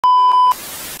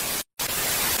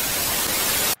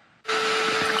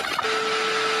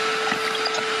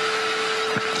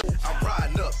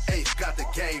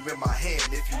game in my hand.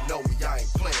 If you know me, I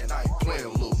ain't playing,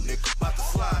 little nigga. About to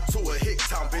slide to a hick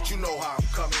town, bitch, you know how I'm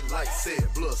coming. Like said,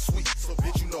 blood sweet, so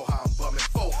bitch, you know how I'm bumming.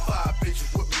 4, 5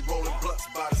 bitches with me rolling blunts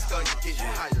by the stun. You getting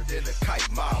higher than a kite,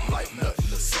 mob like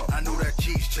Nuttin or something. I knew that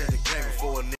keys changed the game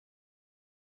before a nigga.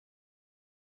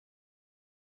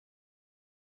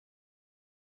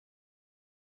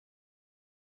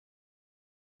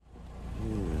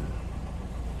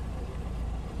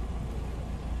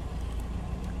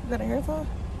 Got a hair tie?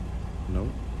 Nope.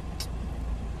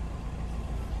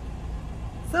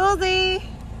 Susie!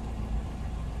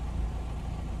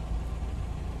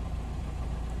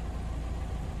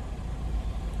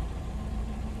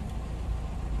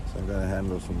 So I gotta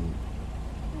handle some.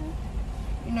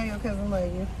 You know your cousin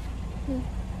love you. Can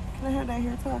I have that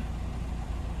hair tie?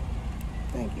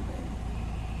 Thank you,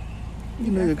 baby.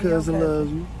 You know your cousin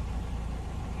loves you.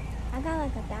 I got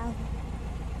like 1,000.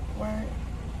 Word.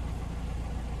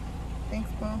 Thanks,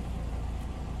 bro.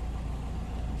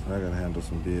 So I gotta handle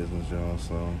some business, y'all.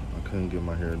 So I couldn't get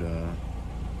my hair done.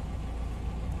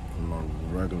 My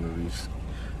regularly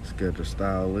scheduled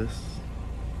stylist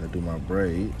that do my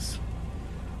braids.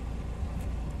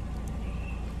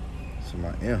 So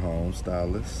my in-home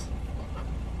stylist.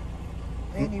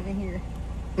 Ain't even here.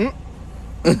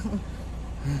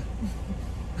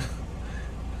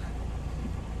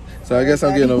 So I guess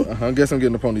I'm getting a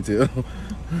ponytail.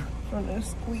 From the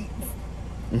squeak.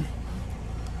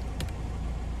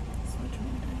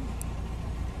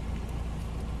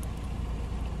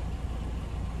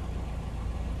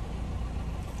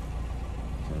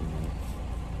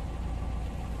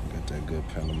 Got that good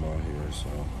Panama here, so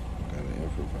I gotta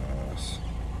improvise.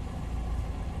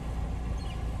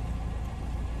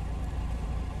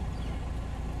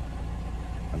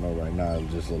 I know right now it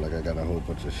just look like I got a whole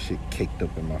bunch of shit caked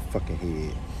up in my fucking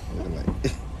head. Looking like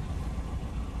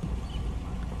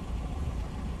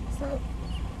So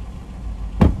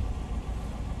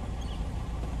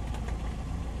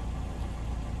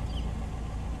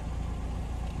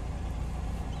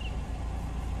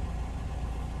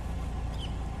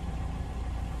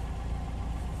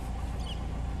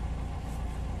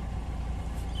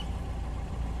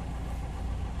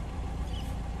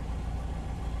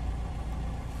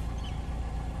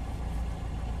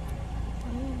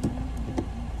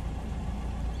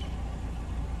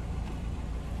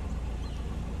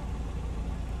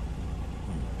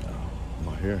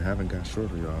my hair haven't got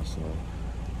shorter, y'all, so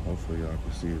hopefully y'all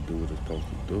can see it do what it's supposed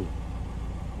to do.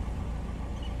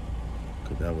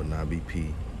 Cause that would not be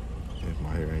P if my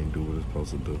hair ain't do what it's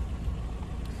supposed to do.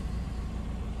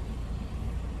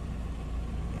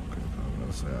 Okay, I'm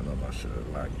gonna say I know my shit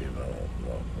is not getting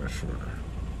on shorter.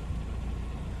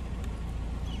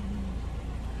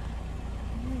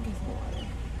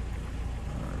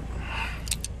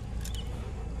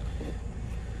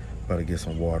 About to get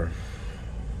some water.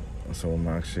 So when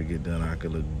my shit get done, I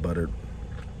could look buttered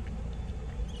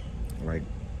like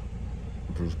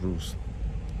Bruce.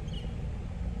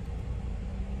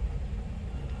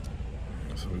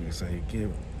 So we can say, get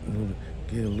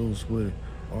loose with it.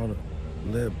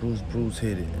 Let Bruce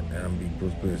hit it. And I'm be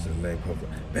Bruce Willis's leg puff.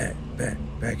 Back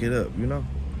it up, you know?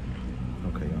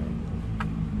 Okay, y'all.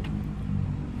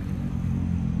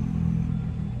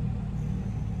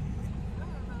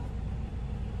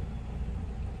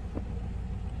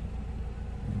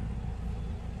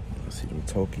 See them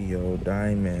Tokyo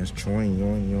diamonds, choing,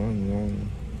 yoing.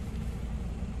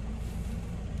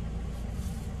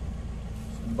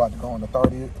 You about to go on the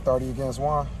 30 against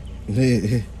 1?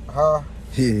 Yeah. Huh?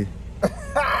 Yeah.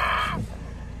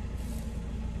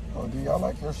 Oh, do y'all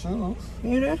like your shoes?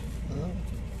 you know?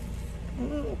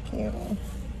 Yeah. Cute.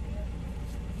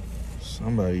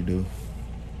 Somebody do.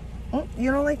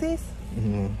 You don't like these?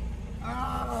 Mm-hmm.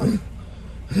 Ah.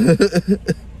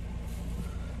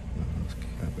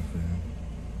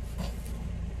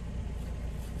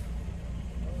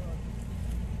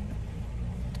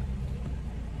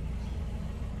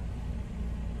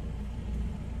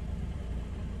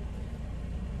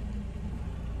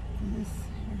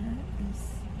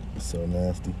 It's so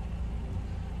nasty.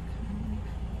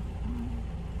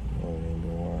 Oh, it ain't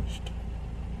been washed.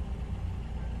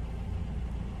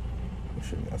 We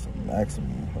should have got some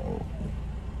maximum hole.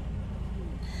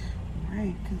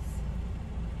 Right, cause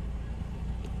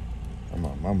I'm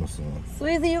my mama's son.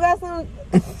 Sweezy, you got some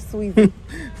Sweezy.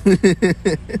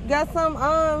 You got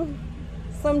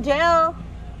some gel.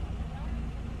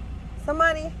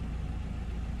 Somebody.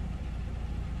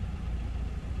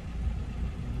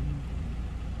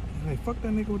 Hey, fuck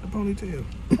that nigga with the ponytail.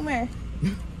 Come here.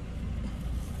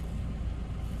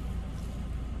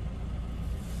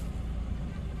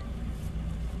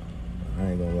 I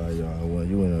ain't gonna lie, y'all. I when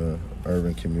you in a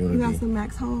urban community. You got some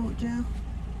max hold, Joe?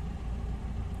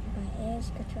 My edge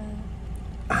control.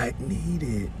 I need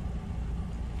it.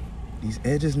 These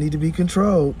edges need to be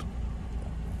controlled.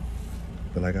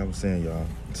 But like I was saying, y'all,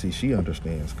 see, she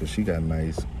understands because she got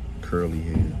nice curly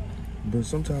hair. But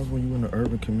sometimes when you in the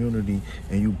urban community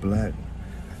and you black,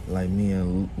 like me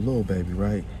and Lil Baby,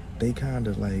 right? They kind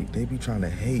of like, they be trying to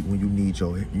hate when you need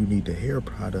the hair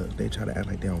product. They try to act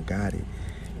like they don't got it.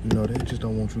 You know, they just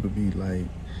don't want you to be like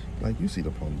you see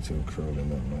the ponytail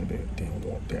curling up like that. They don't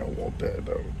want that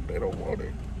though. They don't want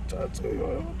it. I tell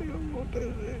you, they don't want that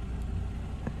shit.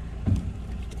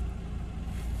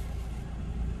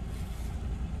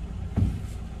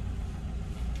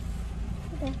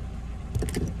 Okay.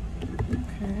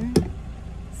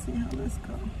 See how this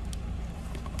go.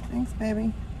 Thanks,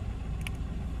 baby.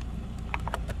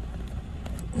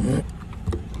 Y'all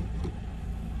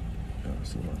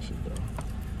see my shit though.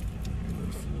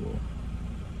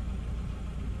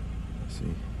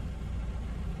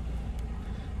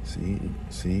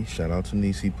 See, shout out to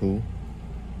Nisi Poo.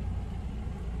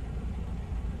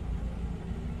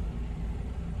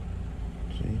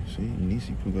 See,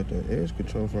 Nisi Poo got that edge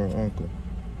control for her uncle.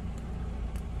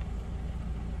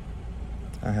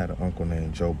 I had an uncle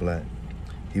named Joe Black.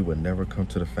 He would never come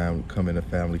into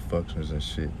family functions and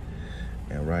shit.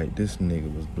 And right, this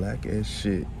nigga was black as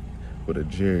shit with a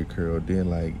jerry curl. Then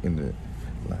like in the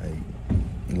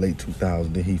late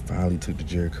 2000s, then he finally took the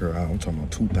jerry curl out. I'm talking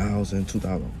about 2000,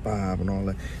 2005 and all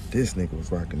that. This nigga was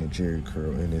rocking the jerry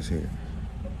curl in his hair.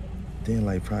 Then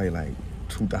like probably like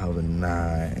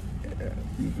 2009,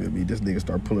 you feel me? This nigga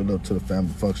start pulling up to the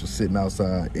family function, sitting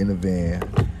outside in a van,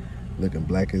 looking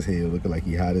black as hell, looking like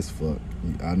he hot as fuck.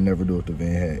 I never knew if the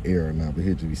van had air or not, but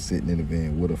he'd just be sitting in the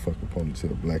van with a fucking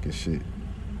ponytail, black as shit.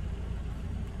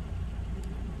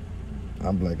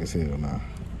 I'm black as hell now.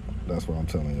 That's why I'm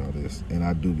telling y'all this. And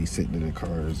I do be sitting in the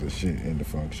cars and shit in the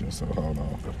function, so hold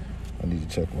on. I need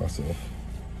to check myself.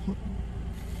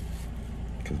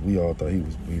 Because we all thought he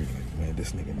was weird. Like, man,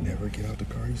 this nigga never get out the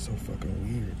car. He's so fucking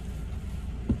weird.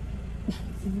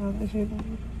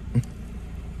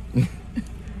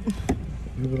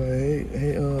 You be like,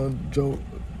 hey, Joe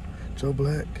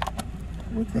Black.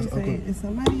 What they say? Is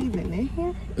somebody even in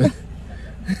here?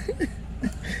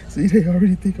 See, they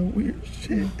already think I'm weird.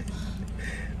 Shit.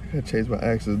 I gotta change my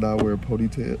accents, not wearing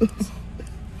ponytails.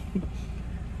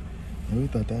 And we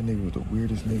thought that nigga was the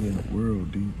weirdest nigga in the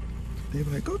world, dude. They be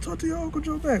like, go talk to your Uncle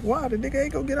Joe Black. Why? The nigga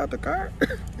ain't gonna get out the car?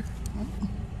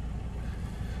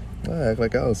 I act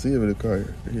like I don't see him in the car.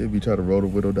 He'll be trying to roll the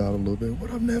window down a little bit.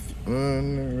 What up, nephew?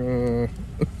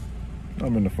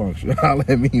 I'm in the function. Holler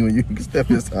at me when you can step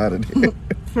inside of there.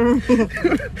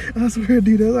 I swear,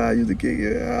 dude, that's how I used to kick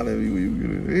it. Holler at me when you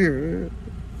get in here.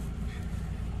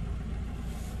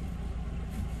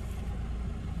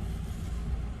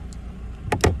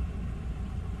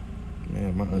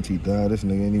 Man, my auntie died. This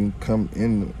nigga ain't even come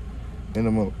in the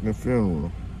motherfucking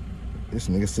funeral. This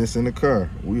nigga sits in the car.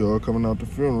 We all coming out the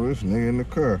funeral. This nigga in the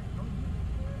car.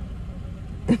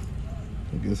 I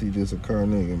guess he just a car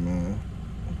nigga, man.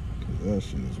 Cause that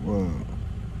shit is wild.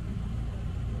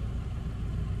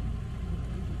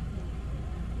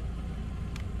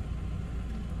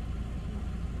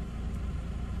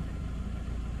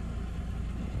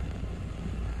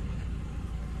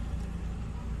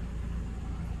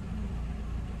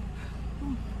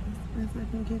 Best I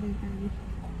can get it, baby.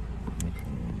 Okay,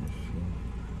 let me see.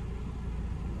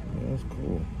 Yeah, that's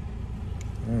cool.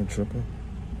 I ain't tripping.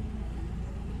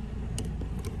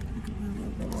 A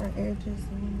little bit more edges.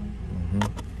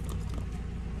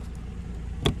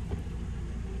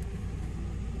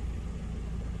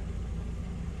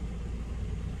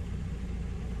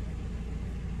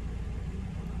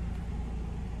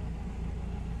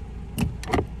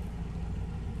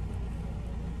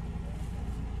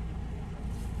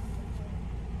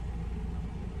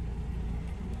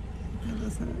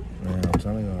 Man, I'm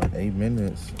telling y'all, 8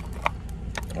 minutes,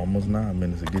 almost 9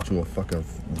 minutes to get you a fucking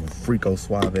Frico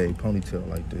Suave ponytail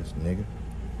like this, nigga.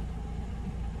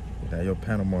 You got your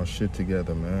Panama shit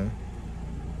together, man.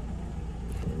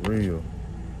 For real.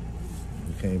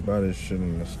 You can't buy this shit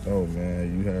in the store,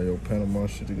 man. You have your Panama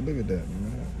shit together. Look at that,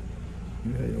 man.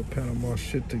 You have your Panama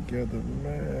shit together,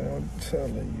 man. I'm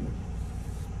telling you.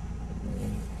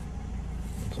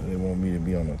 So they want me to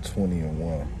be on a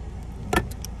 20-1.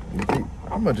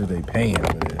 How much are they paying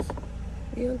for this?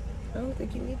 I don't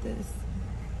think you need this.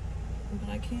 But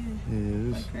I can.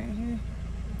 Yes. Like right here.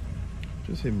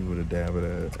 Just hit me with a dab of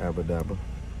that abba-dabba.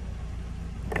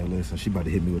 Hey, listen, she about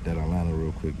to hit me with that eyeliner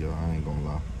real quick, y'all. I ain't gonna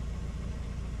lie.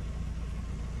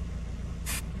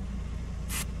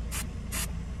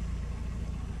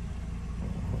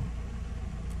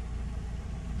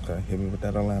 Hit me with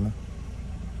that Atlanta.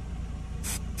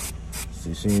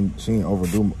 See, she ain't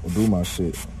overdo my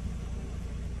shit.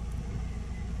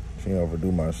 She ain't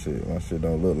overdo my shit. My shit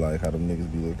don't look like how them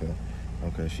niggas be looking.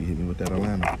 Okay, she hit me with that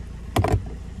Atlanta.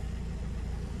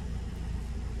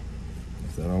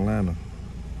 It's that Atlanta.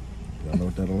 Y'all know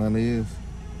what that Atlanta is?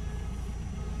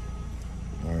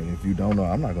 All right, if you don't know,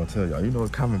 I'm not gonna tell y'all. You know,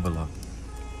 comment below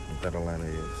what that Atlanta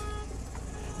is.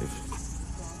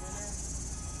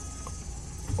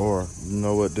 Or, you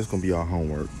know what? This gonna be our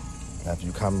homework. After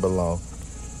you comment below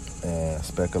and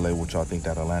speculate what y'all think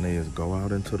that Atlanta is, go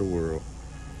out into the world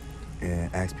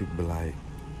and ask people, be like,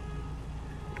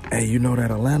 hey, you know that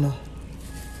Atlanta?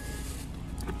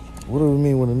 What do we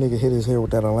mean when a nigga hit his head with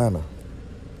that Atlanta?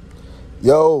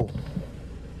 Yo.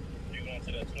 You going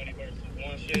to that 20 versus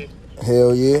 1 shit?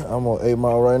 Hell yeah. I'm on 8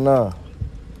 Mile right now.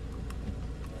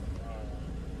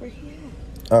 Where he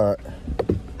at? All right.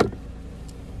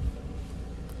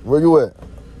 Where you at?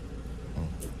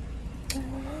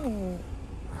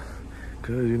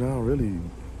 Cause you know, really.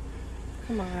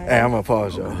 Come on. Hey, I'm gonna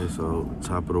pause y'all. Okay, so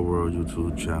Top of the World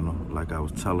YouTube channel. Like I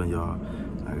was telling y'all,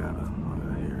 I got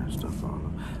hair and stuff all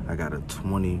up. I got a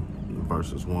 20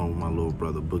 versus 1 with my little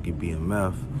brother Boogie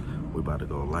BMF. We about to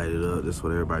go light it up. This is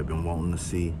what everybody been wanting to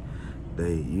see.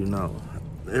 They, you know,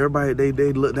 everybody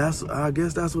they look. I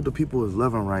guess that's what the people is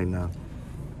loving right now.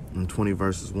 In 20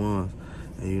 versus 1,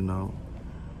 and you know,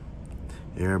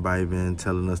 everybody been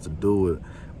telling us to do it,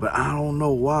 but I don't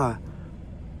know why.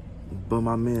 But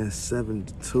my man's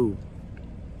 72.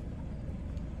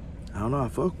 I don't know, I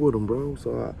fuck with him, bro.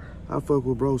 So I fuck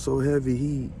with bro so heavy,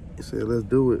 he said, let's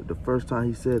do it. The first time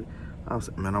he said, I was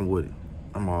like, man, I'm with it.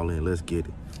 I'm all in, let's get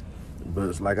it. But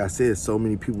it's like I said, so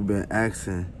many people been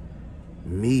asking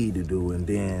me to do it, and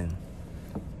then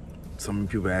so many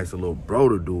people asked a little bro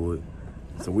to do it.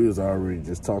 So we was already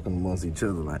just talking amongst each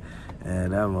other like,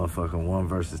 and that motherfucking 1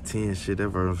 versus 10 shit, that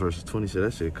versus 20 shit,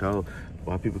 that shit cold.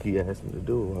 Why people keep asking me to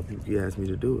do it? Why people keep asking me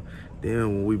to do it? Then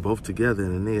when we both together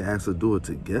and they ask us to do it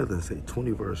together and say 20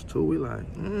 versus 2, we like,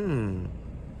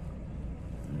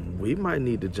 we might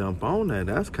need to jump on that.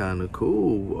 That's kind of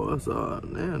cool.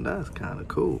 Man, that's kind of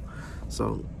cool.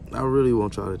 So I really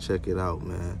want y'all to check it out,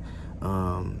 man.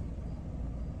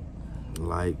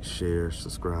 Like, share,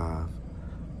 subscribe.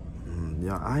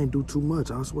 Y'all, I ain't do too much.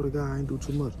 I swear to God, I ain't do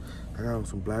too much. I got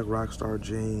some Black Rockstar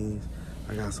jeans.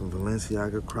 I got some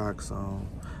Balenciaga Crocs on.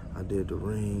 I did the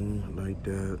ring like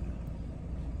that.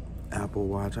 Apple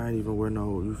Watch. I ain't even wear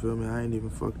no, you feel me? I ain't even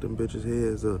fuck them bitches'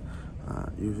 heads up.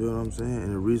 You feel what I'm saying?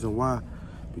 And the reason why,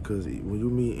 because when you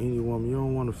meet any woman, you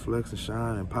don't want to flex and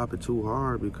shine and pop it too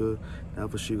hard, because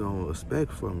that's what she gonna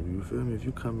expect from you. You feel me? If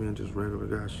you come in just regular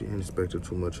guy, she ain't expecting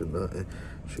too much of nothing.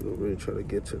 She gonna really try to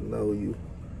get to know you.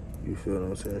 You feel what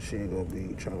I'm saying? She ain't gonna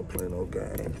be trying to play no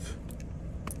games.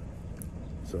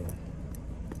 So,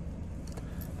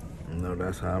 you know,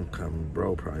 that's how I'm coming.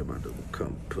 Bro probably about to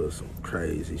come put some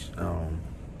crazy on.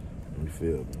 You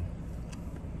feel me?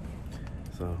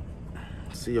 So,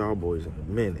 see y'all boys in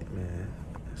a minute, man.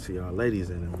 See y'all ladies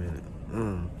in a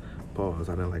minute. Pause.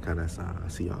 I didn't like how that sounded. I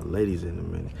see y'all ladies in a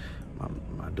minute.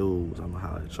 My dudes, I'm gonna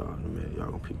holler at y'all in a minute.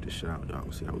 Y'all gonna peep this shit out. Y'all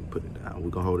gonna see how we put it down.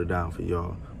 We gonna hold it down for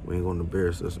y'all. We ain't gonna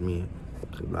embarrass us men.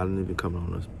 Cause a lot of niggas coming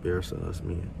on us, embarrassing us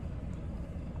men.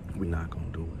 We not gonna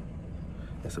do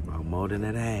it. It's about more than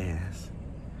that ass.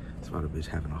 It's about a bitch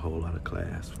having a whole lot of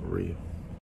class, for real.